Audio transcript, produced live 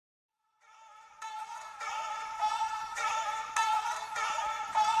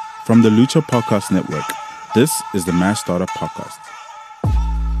From the Lucha Podcast Network, this is the Mass Startup Podcast.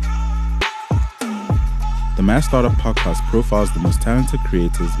 The Mass Startup Podcast profiles the most talented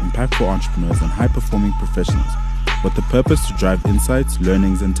creators, impactful entrepreneurs, and high-performing professionals with the purpose to drive insights,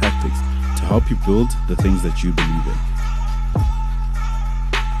 learnings, and tactics to help you build the things that you believe in.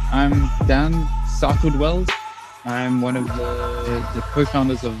 I'm Dan Southwood-Wells. I'm one of the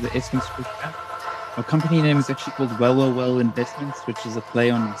co-founders of the EskomSePush app. Our company name is actually called Well Investments, which is a play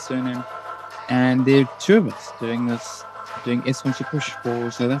on my surname. And there are two of us doing EskomSePush for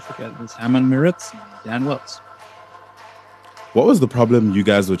South Africa. There's Herman Maritz and Dan Wells. What was the problem you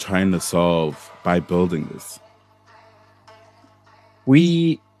guys were trying to solve by building this?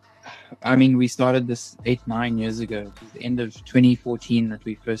 We started this 8-9 years ago. It was the end of 2014 that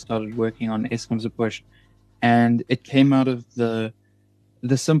we first started working on EskomSePush. And it came out of the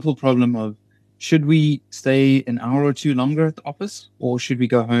simple problem of, should we stay an hour or two longer at the office, or should we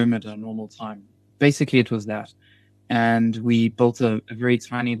go home at a normal time? Basically, it was that. And we built a very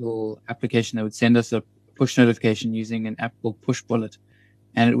tiny little application that would send us a push notification using an app called Push Bullet.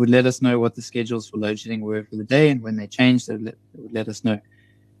 And it would let us know what the schedules for load shedding were for the day. And when they changed, it would let us know.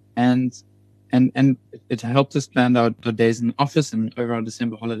 And it helped us plan our days in the office, and over our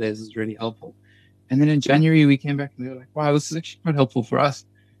December holidays was really helpful. And then in January, we came back and we were like, wow, this is actually quite helpful for us.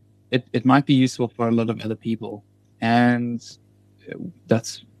 It might be useful for a lot of other people. And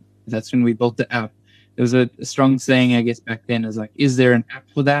that's when we built the app. There was a strong saying, I guess, back then, is like, is there an app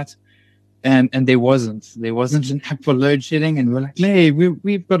for that? And there wasn't. There wasn't an app for load shedding. And we're like, hey,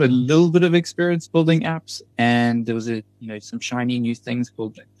 we've got a little bit of experience building apps. And there was some shiny new things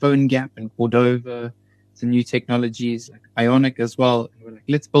called like PhoneGap and Cordova, some new technologies like Ionic as well. And we're like,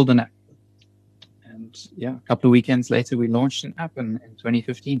 let's build an app. And yeah, a couple of weekends later, we launched an app in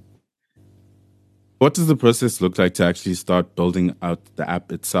 2015. What does the process look like to actually start building out the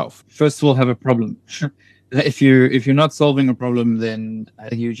app itself? First of all, have a problem. If you're not solving a problem, then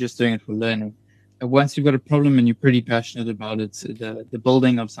you're just doing it for learning. Once you've got a problem and you're pretty passionate about it, the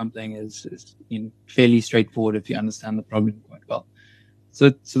building of something is fairly straightforward if you understand the problem quite well. So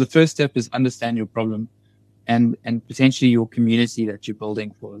the first step is understand your problem and potentially your community that you're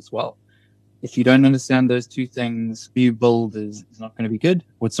building for as well. If you don't understand those two things, what you build is not going to be good,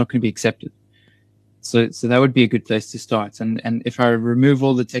 or it's not going to be accepted. So that would be a good place to start. And if I remove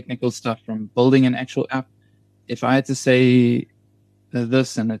all the technical stuff from building an actual app, if I had to say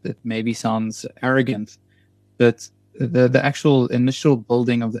this, and it maybe sounds arrogant, but the actual initial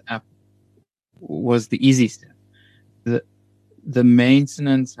building of the app was the easy step. The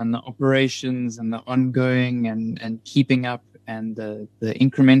maintenance and the operations and the ongoing and keeping up and the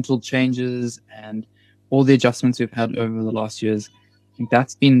incremental changes and all the adjustments we've had over the last years, I think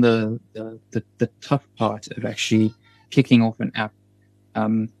that's been the tough part of actually kicking off an app.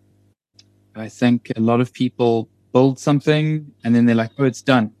 I think a lot of people build something and then they're like, oh, it's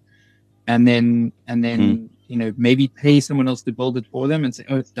done. And then maybe pay someone else to build it for them and say,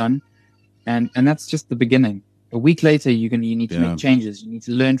 oh, it's done. And that's just the beginning. A week later, you need to make changes. You need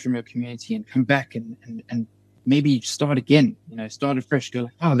to learn from your community and come back and maybe start again, start afresh, go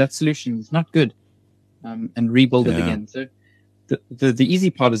like, oh, that solution is not good. And rebuild it again. So the easy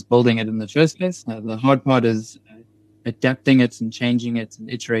part is building it in the first place. The hard part is adapting it and changing it and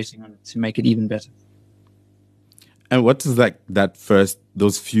iterating on it to make it even better. And what does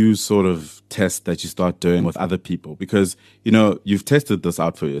those few sort of tests that you start doing with other people? Because, you've tested this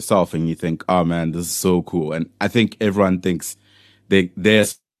out for yourself and you think, oh man, this is so cool. And I think everyone thinks their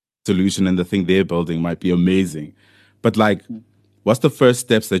solution and the thing they're building might be amazing. But what's the first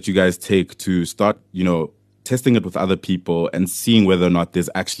steps that you guys take to start, testing it with other people and seeing whether or not there's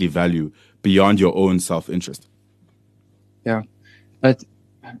actually value beyond your own self-interest? Yeah, but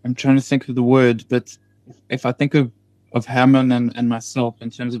I'm trying to think of the word, but if I think of Herman and myself in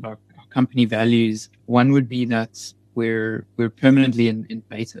terms of our company values, one would be that we're permanently in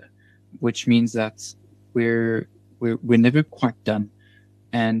beta, which means that we're never quite done.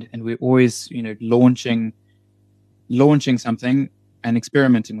 And we're always, launching something and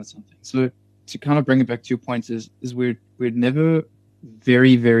experimenting with something. So to kind of bring it back to your point is we're never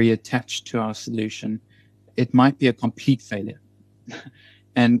very, very attached to our solution. It might be a complete failure.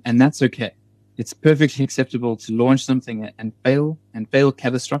 and that's okay. It's perfectly acceptable to launch something and fail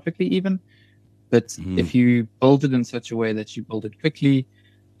catastrophically even. But if you build it in such a way that you build it quickly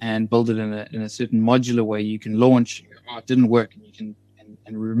and build it in a certain modular way, you can launch, oh, it didn't work, and you can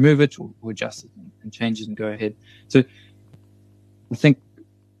and remove it or adjust it and change it and go ahead. So I think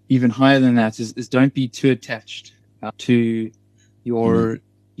even higher than that is don't be too attached to your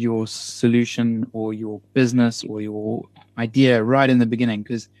solution or your business or your idea right in the beginning,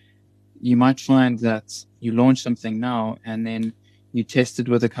 because you might find that you launch something now and then you test it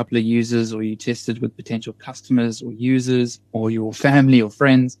with a couple of users, or you test it with potential customers or users or your family or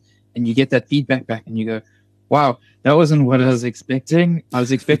friends, and you get that feedback back and you go, wow, that wasn't what I was expecting. I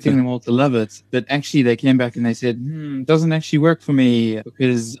was expecting them all to love it. But actually they came back and they said, it doesn't actually work for me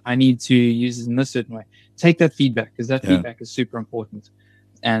because I need to use it in this certain way. Take that feedback, because that feedback is super important,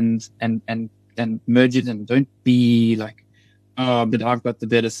 and merge it in. Don't be like, oh, but I've got the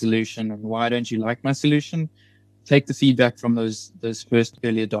better solution, and why don't you like my solution? Take the feedback from those first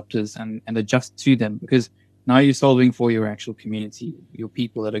early adopters and adjust to them, because now you're solving for your actual community, your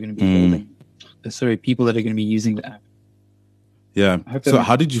people that are going to be people that are going to be using the app. Yeah. So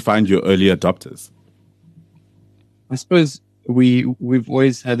how did you find your early adopters? I suppose we've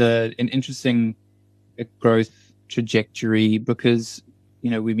always had an interesting growth trajectory, because,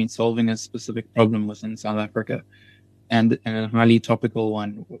 we've been solving a specific problem within South Africa, and a highly topical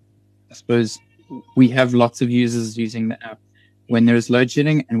one. I suppose we have lots of users using the app when there's load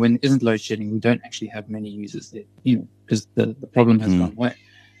shedding, and when there isn't load shedding, we don't actually have many users there, because the problem has gone away.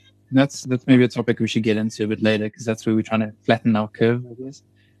 And that's maybe a topic we should get into a bit later, because that's where we're trying to flatten our curve, I guess.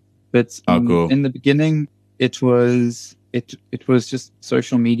 But in the beginning, it was just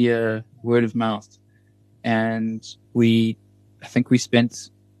social media, word of mouth. And I think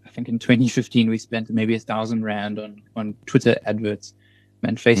in 2015, we spent maybe 1,000 Rand on Twitter adverts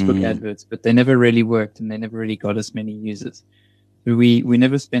and Facebook adverts, but they never really worked and they never really got us many users. We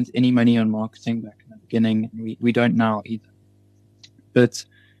never spent any money on marketing back in the beginning. We don't now either. But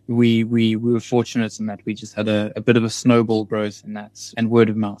we were fortunate in that we just had a bit of a snowball growth in that, and word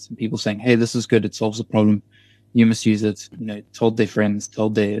of mouth, and people saying, hey, this is good. It solves a problem. You must use it. Told their friends,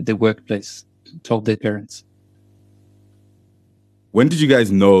 told their workplace, told their parents. When did you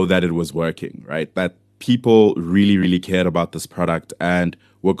guys know that it was working, right? That people really, really cared about this product and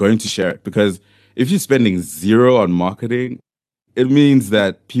were going to share it? Because if you're spending zero on marketing, it means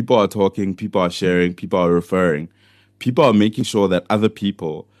that people are talking, people are sharing, people are referring, people are making sure that other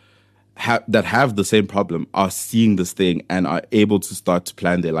people that have the same problem are seeing this thing and are able to start to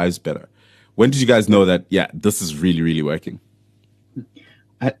plan their lives better. When did you guys know that, this is really, really working?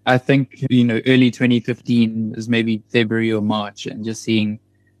 I think, early 2015 is maybe February or March, and just seeing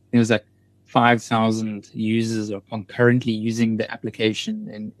it was like 5,000 users are concurrently using the application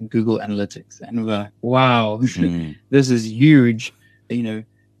in Google Analytics. And we're like, wow, this is huge,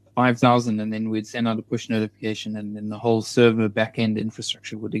 5,000. And then we'd send out a push notification, and then the whole server backend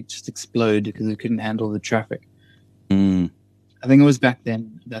infrastructure would just explode because it couldn't handle the traffic. I think it was back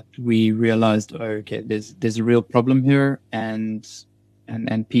then that we realized, okay, there's a real problem here, and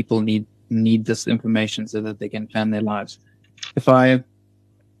people need this information so that they can plan their lives.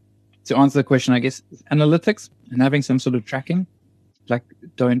 To answer the question, I guess analytics and having some sort of tracking, like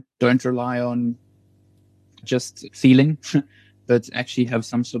don't rely on just feeling, but actually have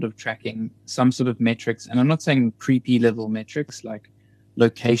some sort of tracking, some sort of metrics. And I'm not saying creepy level metrics like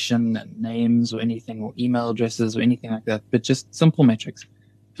location and names or anything, or email addresses or anything like that, but just simple metrics.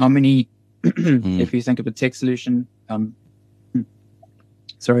 How many, if you think of a tech solution, how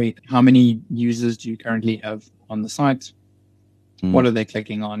many users do you currently have on the site? What are they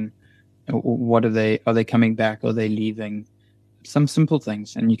clicking on? What are they coming back? Are they leaving? Some simple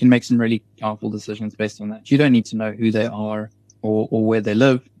things, and you can make some really powerful decisions based on that. You don't need to know who they are or where they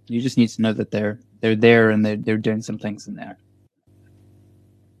live. You just need to know that they're there and they're doing some things in there.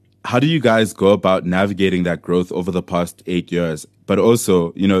 How do you guys go about navigating that growth over the past 8 years? But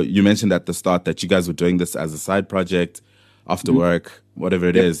also, you mentioned at the start that you guys were doing this as a side project after work, whatever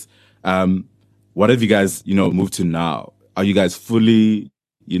it is. What have you guys, moved to now? Are you guys fully,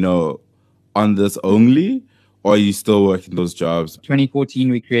 on this only, or are you still working those jobs? 2014,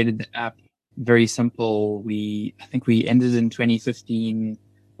 we created the app. Very simple. I think we ended in 2015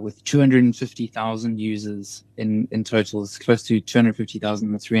 with 250,000 users in total. It's close to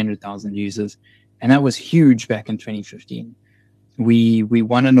 250,000 or 300,000 users. And that was huge back in 2015. We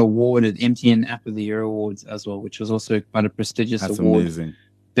won an award at MTN App of the Year Awards as well, which was also quite a prestigious award. Amazing.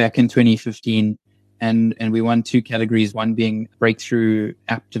 Back in 2015. And we won 2 categories, one being Breakthrough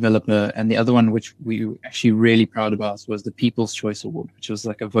App Developer, and the other one, which we were actually really proud about, was the People's Choice Award, which was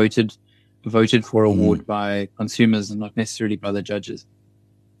like a voted for award by consumers and not necessarily by the judges.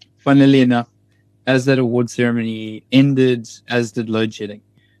 Funnily enough, as that award ceremony ended, as did load shedding.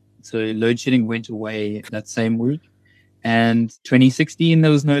 So load shedding went away that same week. And 2016,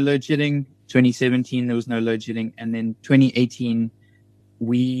 there was no load shedding. 2017, there was no load shedding. And then 2018,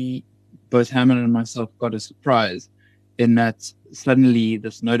 both Hammond and myself got a surprise in that suddenly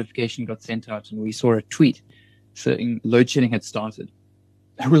this notification got sent out and we saw a tweet saying load shedding had started.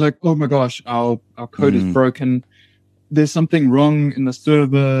 And we're like, oh my gosh, our code is Mm. broken. There's something wrong in the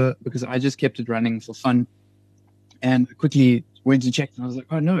server, because I just kept it running for fun. And I quickly went to check, and I was like,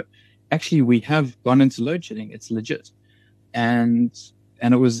 oh no, actually we have gone into load shedding. It's legit. And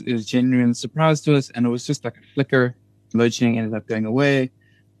it was genuine surprise to us. And it was just like a flicker. Load shedding ended up going away.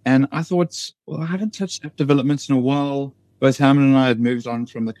 And I thought, well, I haven't touched app development in a while. Both Hammond and I had moved on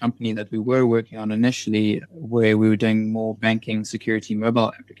from the company that we were working on initially, where we were doing more banking, security,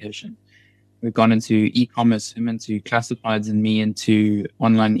 mobile application. We've gone into e-commerce, him into classifieds, and me into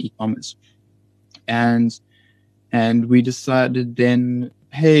online e-commerce. And we decided then,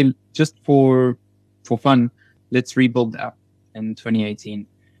 hey, just for fun, let's rebuild the app in 2018,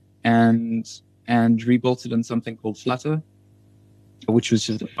 and rebuilt it in something called Flutter, which was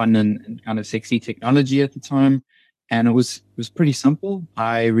just a fun and kind of sexy technology at the time. And it was pretty simple.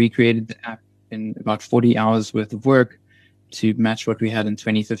 I recreated the app in about 40 hours worth of work to match what we had in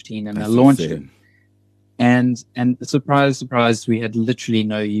 2015, and I That's launched it. insane. And surprise, surprise, we had literally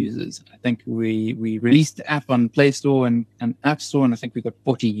no users. I think we released the app on Play Store and App Store, and I think we got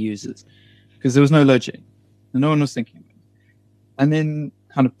 40 users because there was no load shedding. And no one was thinking about it. And then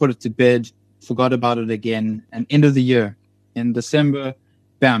kind of put it to bed, forgot about it again. And end of the year, in December,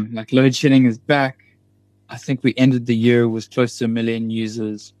 bam, like load shedding is back. I think we ended the year with close to 1 million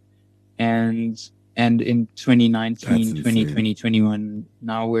users. And in 2019, 2020, 21,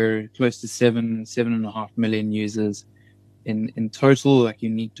 now we're close to 7.5 million users in total, like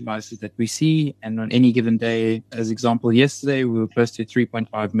unique devices that we see. And on any given day, as example, yesterday, we were close to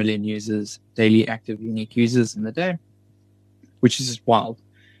 3.5 million users, daily active unique users in the day, which is just wild.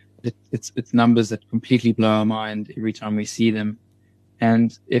 It's numbers that completely blow our mind every time we see them.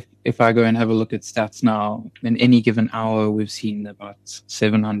 And if I go and have a look at stats now, in any given hour, we've seen about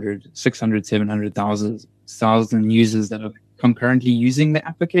 700,000 users that are concurrently using the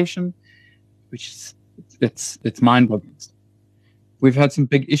application, which is, it's mind-boggling. We've had some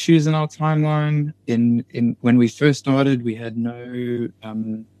big issues in our timeline. In when we first started, we had no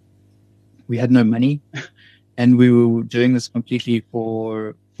money, and we were doing this completely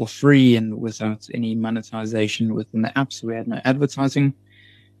for free and without any monetization within the app. So we had no advertising,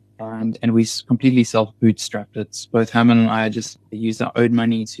 and we completely self-bootstrapped it. Both Hammond and I just used our own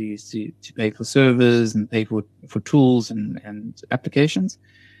money to pay for servers and pay for tools and applications.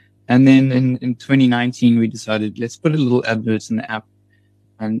 And then in 2019, we decided, let's put a little advert in the app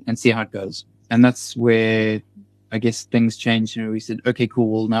and see how it goes. And that's where I guess things changed. We said, okay,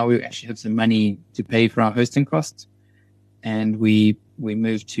 cool. Well, now we actually have some money to pay for our hosting costs. And we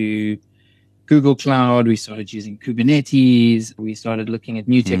moved to Google Cloud. We started using Kubernetes. We started looking at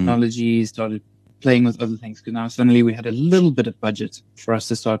new technologies, started playing with other things. Because now suddenly we had a little bit of budget for us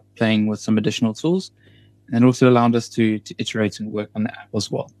to start playing with some additional tools. And also allowed us to iterate and work on the app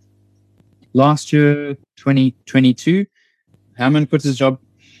as well. Last year, 2022, Hammond quit his job.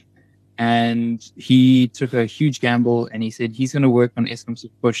 And he took a huge gamble, and he said he's going to work on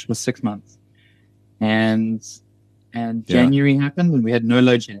EskomSePush for 6 months. And January happened, and we had no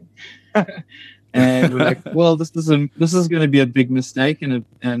load shedding. And we're like, well, this is going to be a big mistake, and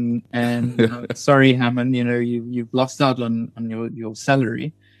sorry, Hammond, you've lost out on your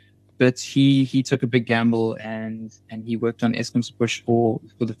salary. But he took a big gamble, and he worked on EskomSePush for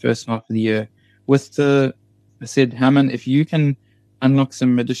the first half of the year. I said, Hammond, if you can unlock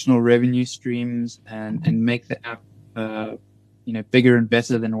some additional revenue streams and make the app bigger and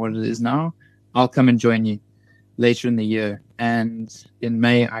better than what it is now, I'll come and join you later in the year. And in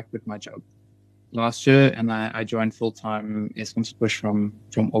May, I quit my job last year, and I joined full-time EskomSePush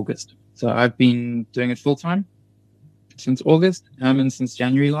from August. So I've been doing it full-time since August, and since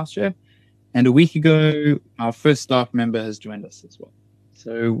January last year. And a week ago, our first staff member has joined us as well.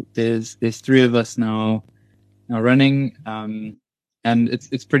 So there's 3 of us now running. And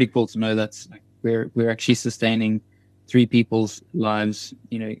it's pretty cool to know that we're actually sustaining 3 people's lives,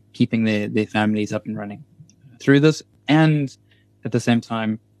 keeping their families up and running through this. And at the same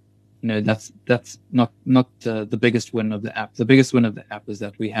time, that's not the biggest win of the app. The biggest win of the app is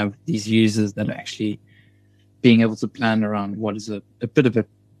that we have these users that are actually being able to plan around what is a bit of a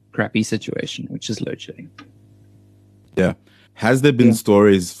crappy situation, which is load shedding. Yeah. Has there been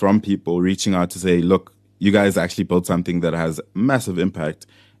stories from people reaching out to say, look, you guys actually built something that has massive impact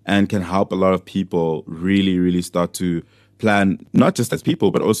and can help a lot of people really, really start to plan, not just as people,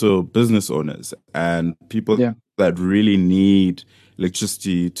 but also business owners and people that really need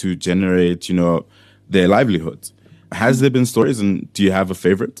electricity to generate, their livelihoods. Has there been stories, and do you have a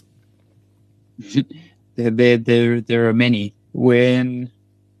favorite? There are many. When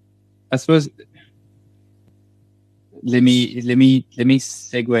I suppose let me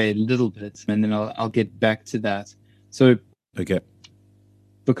segue a little bit, and then I'll get back to that. So, Okay.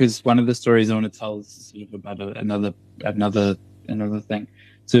 because one of the stories I want to tell is sort of about another thing.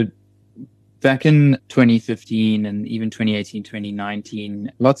 So, back in 2015 and even 2018,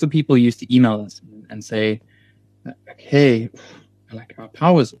 2019, lots of people used to email us and say, "Hey, like our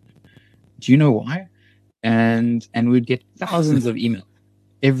power's off. Do you know why?" And we'd get thousands of emails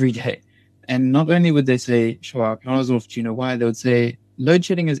every day. And not only would they say, "Sure, our power's off. Do you know why?" They would say, "Load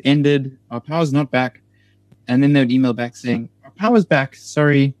shedding has ended. Our power's not back." And then they would email back saying, "Our power's back.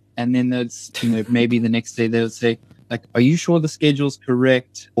 Sorry." And then they'd, maybe the next day they would say, like, "Are you sure the schedule's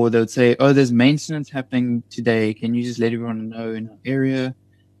correct?" Or they would say, "Oh, there's maintenance happening today. Can you just let everyone know in our area?"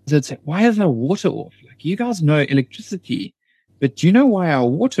 So they'd say, "Why is our water off? Like, you guys know electricity, but do you know why our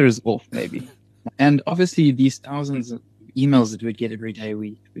water is off maybe?" And obviously these thousands of emails that we'd get every day,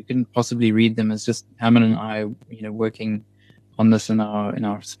 we couldn't possibly read them as just Hammond and I, working on this in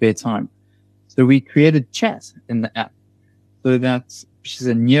our spare time. So we created chat in the app. So that's, which is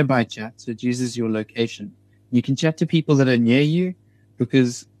a nearby chat. So it uses your location. You can chat to people that are near you,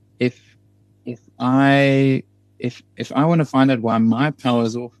 because if I want to find out why my power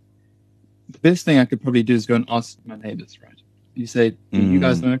is off, the best thing I could probably do is go and ask my neighbors, right? You say, "Do you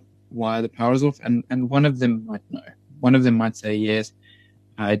guys know why the power is off?" And one of them might know. One of them might say, "Yes,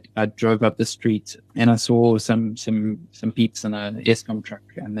 I drove up the street and I saw some peeps in an Eskom truck,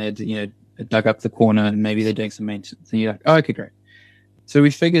 and they'd dug up the corner and maybe they're doing some maintenance." And you're like, "Oh, okay, great." So we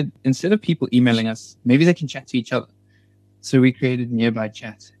figured, instead of people emailing us, maybe they can chat to each other. So we created nearby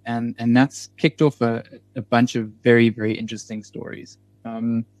chat, and that's kicked off a bunch of very, very interesting stories.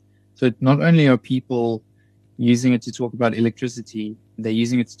 So not only are people using it to talk about electricity, they're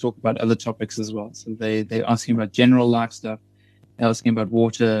using it to talk about other topics as well. So they're asking about general life stuff. They're asking about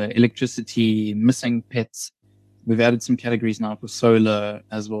water, electricity, missing pets. We've added some categories now for solar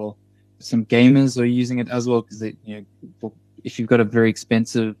as well. Some gamers are using it as well, because if you've got a very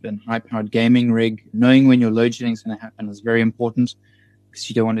expensive and high-powered gaming rig, knowing when your load shedding is going to happen is very important, because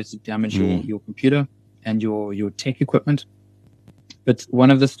you don't want it to damage your computer and your tech equipment. But one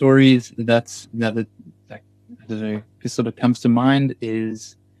of the stories that I don't know, this sort of comes to mind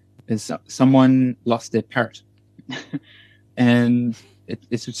is someone lost their parrot, and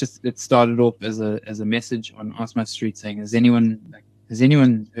it started off as a message on Ask My Street saying, has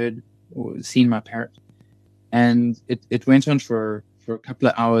anyone heard or seen my parrot? And it went on for a couple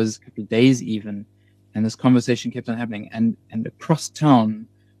of hours, a couple of days even, and this conversation kept on happening. And across town,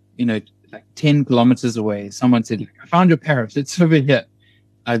 like 10 kilometers away, someone said, "I found your parrot. It's over here.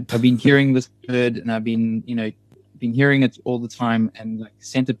 I've been hearing this bird, and I've been hearing it all the time," and like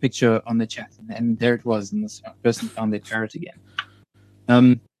sent a picture on the chat, and there it was, and this person found their parrot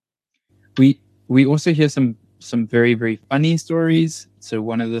again. We also hear some very, very funny stories. So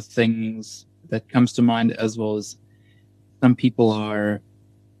one of the things that comes to mind as well is some people are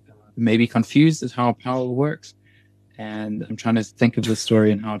maybe confused as how power works, and I'm trying to think of the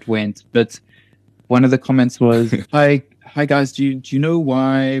story and how it went. But one of the comments was, Hi guys, do you know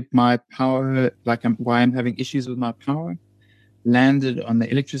why my power, why I'm having issues with my power? Landed on the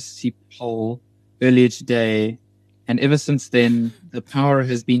electricity pole earlier today, and ever since then, the power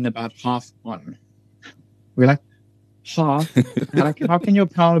has been about half on." We're like, half? Like, how can your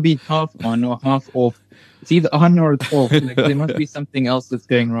power be half on or half off? It's either on or it's off. Like, there must be something else that's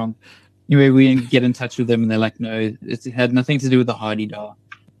going wrong. Anyway, we get in touch with them, and they're like, "No, it had nothing to do with the hardy-dar.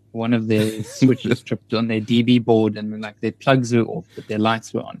 One of their switches tripped on their DB board, and like their plugs were off, but their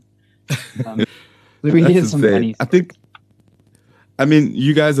lights were on." So we hear some funny stories. I mean,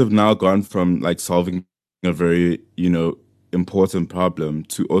 you guys have now gone from like solving a very, important problem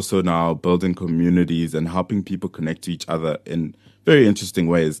to also now building communities and helping people connect to each other in very interesting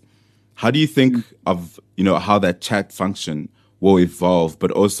ways. How do you think of, how that chat function will evolve,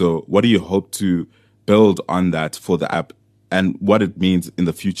 but also what do you hope to build on that for the app and what it means in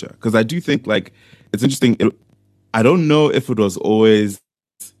the future? Because I do think like it's interesting. I don't know if it was always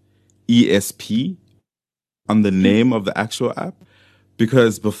ESP on the name of the actual app,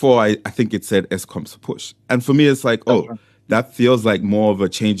 because before I think it said EskomSePush. And for me, it's like, oh, that feels like more of a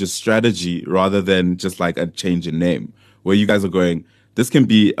change of strategy rather than just like a change in name, where you guys are going, this can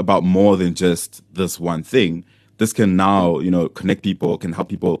be about more than just this one thing. This can now, connect people, can help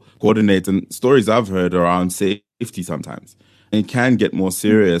people coordinate. And stories I've heard around safety sometimes. And it can get more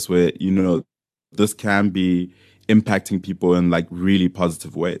serious where, this can be impacting people in like really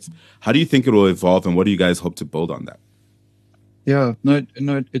positive ways. How do you think it will evolve, and what do you guys hope to build on that? Yeah, no,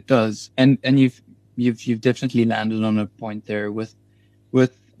 it does. And you've definitely landed on a point there with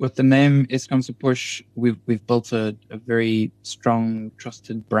with the name EskomSePush, we've built a very strong,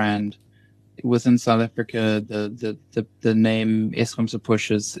 trusted brand within South Africa. The name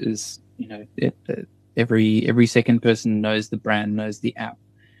EskomSePush is every second person knows the brand, knows the app.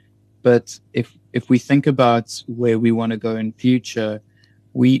 But if we think about where we want to go in future,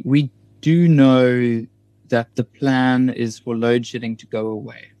 we do know that the plan is for load shedding to go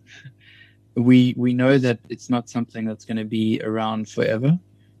away. We know that it's not something that's going to be around forever.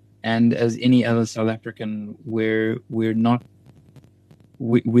 And as any other South African, we're not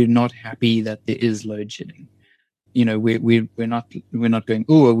happy that there is load shedding. We're not going,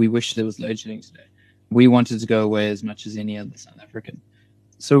 oh, we wish there was load shedding today. We want it to go away as much as any other South African.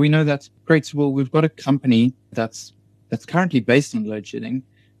 So we know that's great. So, well, we've got a company that's currently based on load shedding,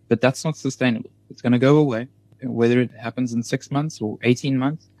 but that's not sustainable. It's going to go away, whether it happens in 6 months or 18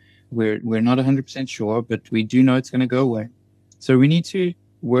 months. We're not 100% sure, but we do know it's going to go away. So we need to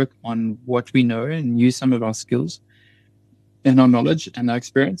work on what we know and use some of our skills and our knowledge and our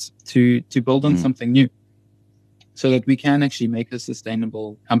experience to build on something new, so that we can actually make a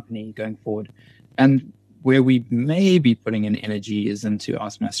sustainable company going forward. And where we may be putting in energy is into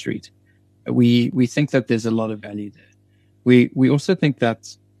EskomSePush. We think that there's a lot of value there. We also think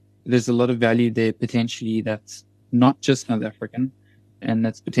that there's a lot of value there potentially that's not just South African, and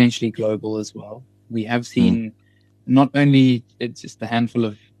that's potentially global as well. We have seen not only it's just a handful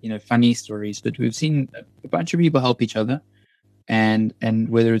of funny stories, but we've seen a bunch of people help each other, and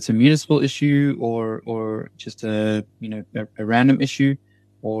whether it's a municipal issue or just a random issue,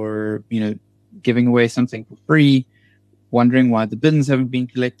 or giving away something for free, wondering why the bins haven't been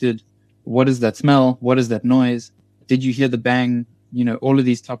collected, what is that smell, what is that noise, did you hear the bang? All of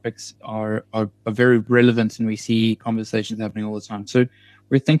these topics are very relevant, and we see conversations happening all the time. So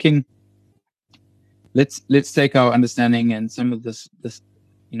we're thinking, let's take our understanding and some of this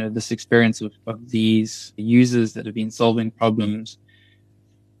experience of these users that have been solving problems,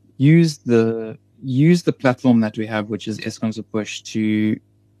 use the platform that we have, which is EskomSePush,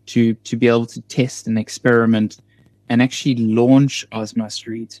 to be able to test and experiment and actually launch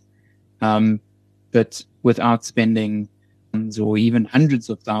EskomSePush, but without spending or even hundreds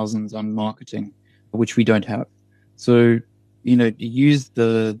of thousands on marketing, which we don't have. So, use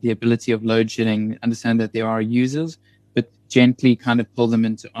the ability of load shedding, understand that there are users, but gently kind of pull them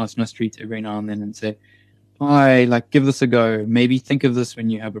into EskomSePush every now and then and say, hi, give this a go. Maybe think of this when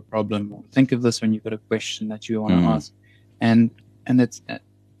you have a problem, or think of this when you've got a question that you want to ask. And it's,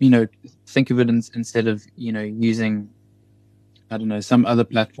 think of it instead of, using, I don't know, some other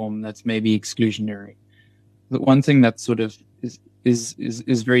platform that's maybe exclusionary. The one thing that sort of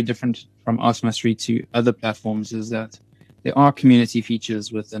is very different from EskomSePush to other platforms is that there are community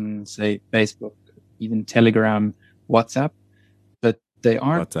features within, say, Facebook, even Telegram, WhatsApp, but they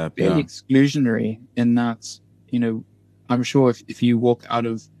aren't very exclusionary in that, I'm sure if you walk out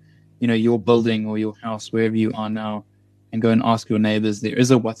of, your building or your house, wherever you are now, and go and ask your neighbors, there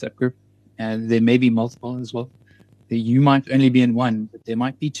is a WhatsApp group, and there may be multiple as well. You might only be in one, but there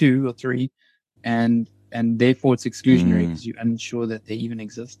might be 2 or 3, and therefore it's exclusionary because you're unsure that they even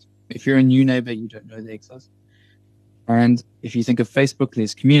exist. If you're a new neighbor, you don't know they exist. And if you think of Facebook,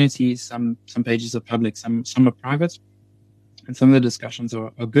 there's communities, some pages are public, some are private, and some of the discussions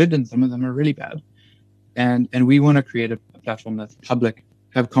are good, and some of them are really bad. And we want to create a platform that's public,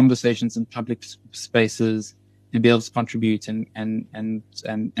 have conversations in public spaces, and be able to contribute and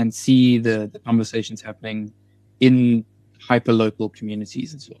see the conversations happening in hyper-local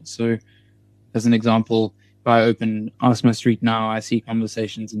communities as well. So as an example, if I open EskomSePush now, I see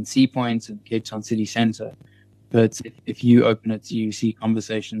conversations in Sea Point and Cape Town City Centre. But if you open it, you see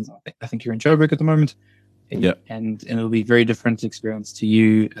conversations. I think you're in Joburg at the moment. Yeah. And it'll be a very different experience to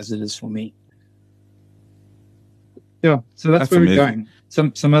you as it is for me. Yeah. So that's where amazing. We're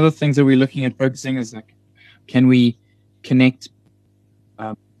going. Some other things that we're looking at focusing is can we connect,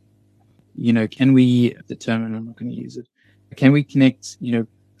 can we, the term, and I'm not going to use it. Can we connect,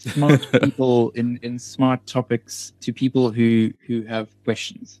 smart people in smart topics to people who have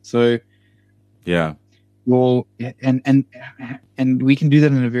questions? So, yeah. Well, and we can do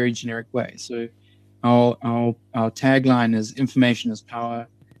that in a very generic way. So our tagline is information is power.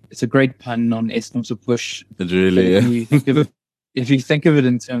 It's a great pun on EskomSePush. It really is. If you think of it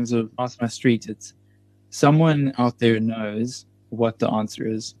in terms of EskomSePush, it's someone out there knows what the answer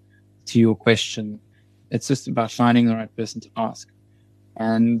is to your question. It's just about finding the right person to ask.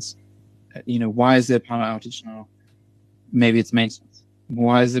 And, why is there a power outage now? Maybe it's maintenance.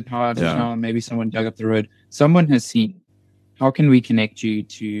 Why is there power outage now? Maybe someone dug up the road. Someone has seen. How can we connect you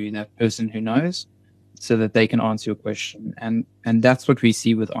to that person who knows? so that they can answer your question. And that's what we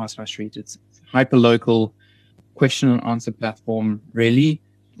see with Ask My Street. It's hyper local question and answer platform, really.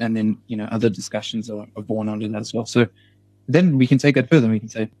 And then, other discussions are born out of that as well. So then we can take that further. We can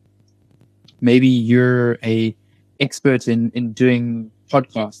say, maybe you're a expert in doing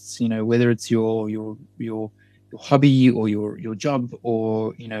podcasts, whether it's your hobby or your job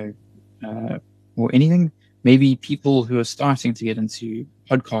or, or anything. Maybe people who are starting to get into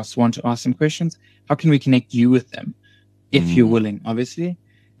podcasts want to ask some questions. How can we connect you with them if you're willing, obviously,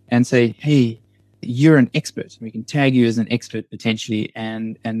 and say, hey, you're an expert. We can tag you as an expert potentially.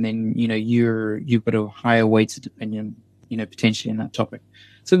 And then, you've got a higher weighted opinion, potentially in that topic.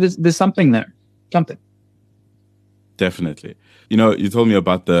 So there's something there, something. Definitely. You told me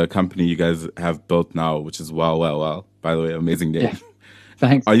about the company you guys have built now, which is wow. By the way, amazing name. Yeah.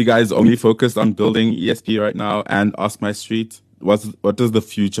 Thanks. Are you guys only focused on building ESP right now and Ask My Street? What does the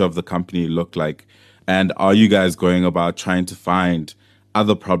future of the company look like? And are you guys going about trying to find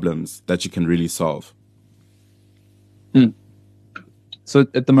other problems that you can really solve? So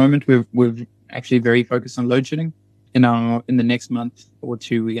at the moment, we're actually very focused on load shedding. In the next month or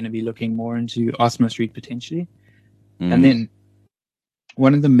two, we're going to be looking more into Ask My Street potentially. And then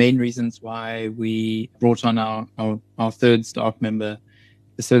one of the main reasons why we brought on our third staff member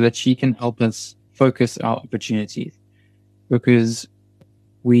is so that she can help us focus our opportunities, because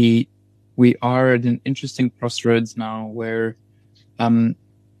we are at an interesting crossroads now where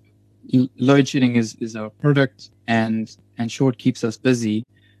load shedding is our product and sure, it keeps us busy,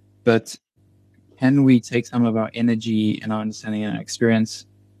 but can we take some of our energy and our understanding and our experience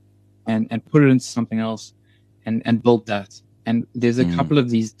and put it into something else and build that? And there's a couple of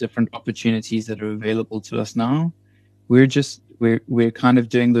these different opportunities that are available to us now. We're kind of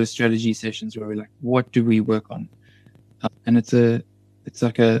doing those strategy sessions where we're like, what do we work on? And it's a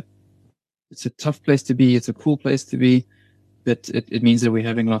tough place to be. It's a cool place to be, but it means that we're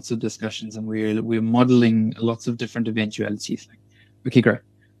having lots of discussions and we're modeling lots of different eventualities. Like, okay, great.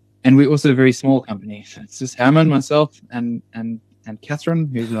 And we're also a very small company. So it's just Herman, myself, and Catherine,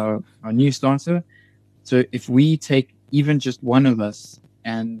 who's our new starter. So if we take even just one of us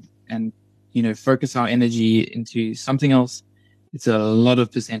and focus our energy into something else, it's a lot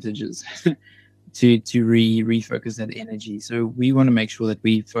of percentages to refocus that energy. So we want to make sure that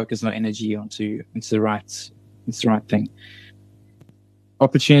we focus our energy into the right thing.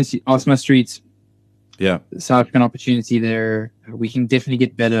 Opportunity, Ask My Street. Yeah. South African opportunity there. We can definitely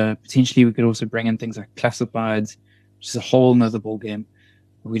get better. Potentially, we could also bring in things like classifieds, which is a whole nother ball game.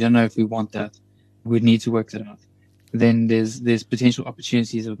 We don't know if we want that. We'd need to work that out. Then there's potential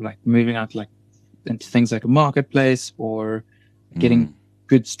opportunities of like moving out like into things like a marketplace or getting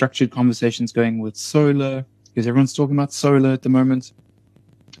good structured conversations going with solar, because everyone's talking about solar at the moment.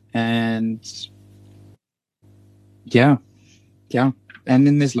 And yeah. And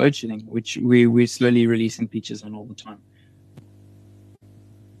then there's load shedding, which we're slowly releasing features on all the time.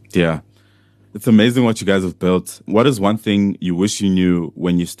 Yeah. It's amazing what you guys have built. What is one thing you wish you knew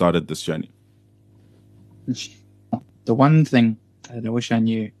when you started this journey? The one thing that I wish I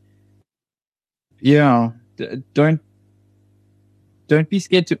knew. Yeah. Don't be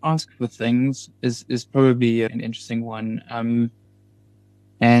scared to ask for things is probably an interesting one.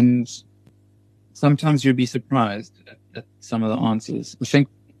 And sometimes you'll be surprised at some of the answers. I think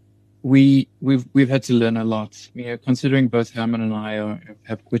we've had to learn a lot. Considering both Herman and I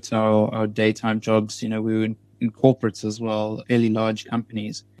have quit our daytime jobs. We were in corporates as well, fairly large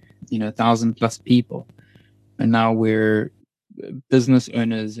companies, 1,000+ people, and now we're business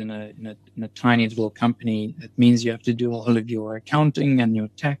owners in a tiny little company. That means you have to do all of your accounting and your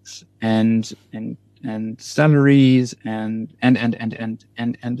tax and salaries and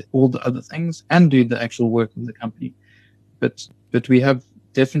all the other things, and do the actual work of the company. But we have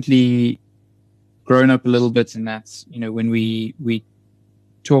definitely grown up a little bit in that, when we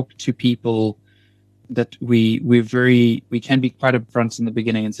talk to people, that we can be quite upfront in the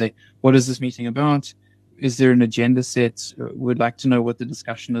beginning and say, what is this meeting about? Is there an agenda set? We'd like to know what the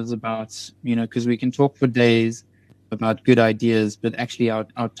discussion is about, because we can talk for days about good ideas, but actually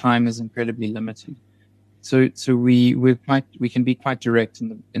our time is incredibly limited. So we can be quite direct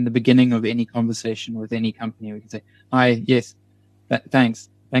in the beginning of any conversation with any company. We can say, hi, yes, thanks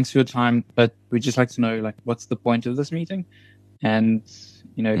for your time, but we'd just like to know, like, what's the point of this meeting? And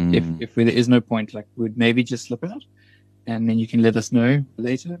if there is no point, like, we'd maybe just slip out, and then you can let us know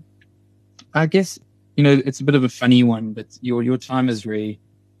later. I guess it's a bit of a funny one, but your time is very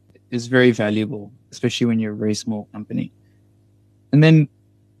valuable, especially when you're a very small company. And then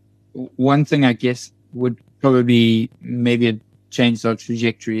one thing I guess would probably be maybe changed our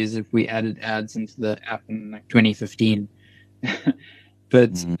trajectory is if we added ads into the app in like 2015.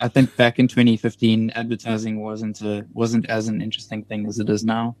 But I think back in 2015, advertising wasn't as an interesting thing as it is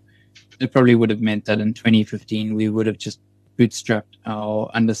now. It probably would have meant that in 2015 we would have just bootstrapped our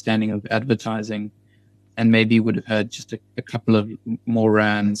understanding of advertising, and maybe would have had just a couple of more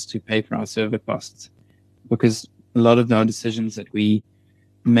rands to pay for our server costs, because a lot of our decisions that we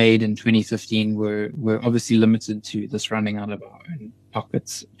made in 2015 were obviously limited to this running out of our own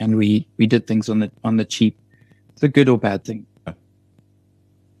pockets, and we did things on the cheap. It's a good or bad thing.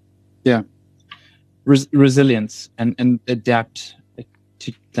 Yeah. Resilience and adapt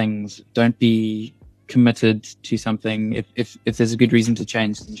to things. Don't be committed to something. If there's a good reason to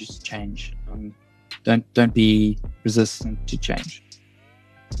change, then just change. Don't be resistant to change.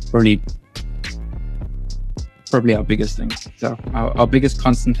 Probably our biggest thing. So our biggest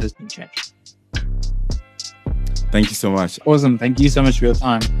constant has been change. Thank you so much. Awesome. Thank you so much for your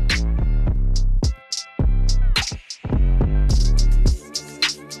time.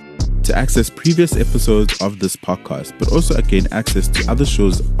 To access previous episodes of this podcast, but also gain access to other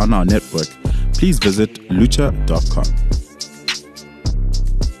shows on our network, please visit lucha.com.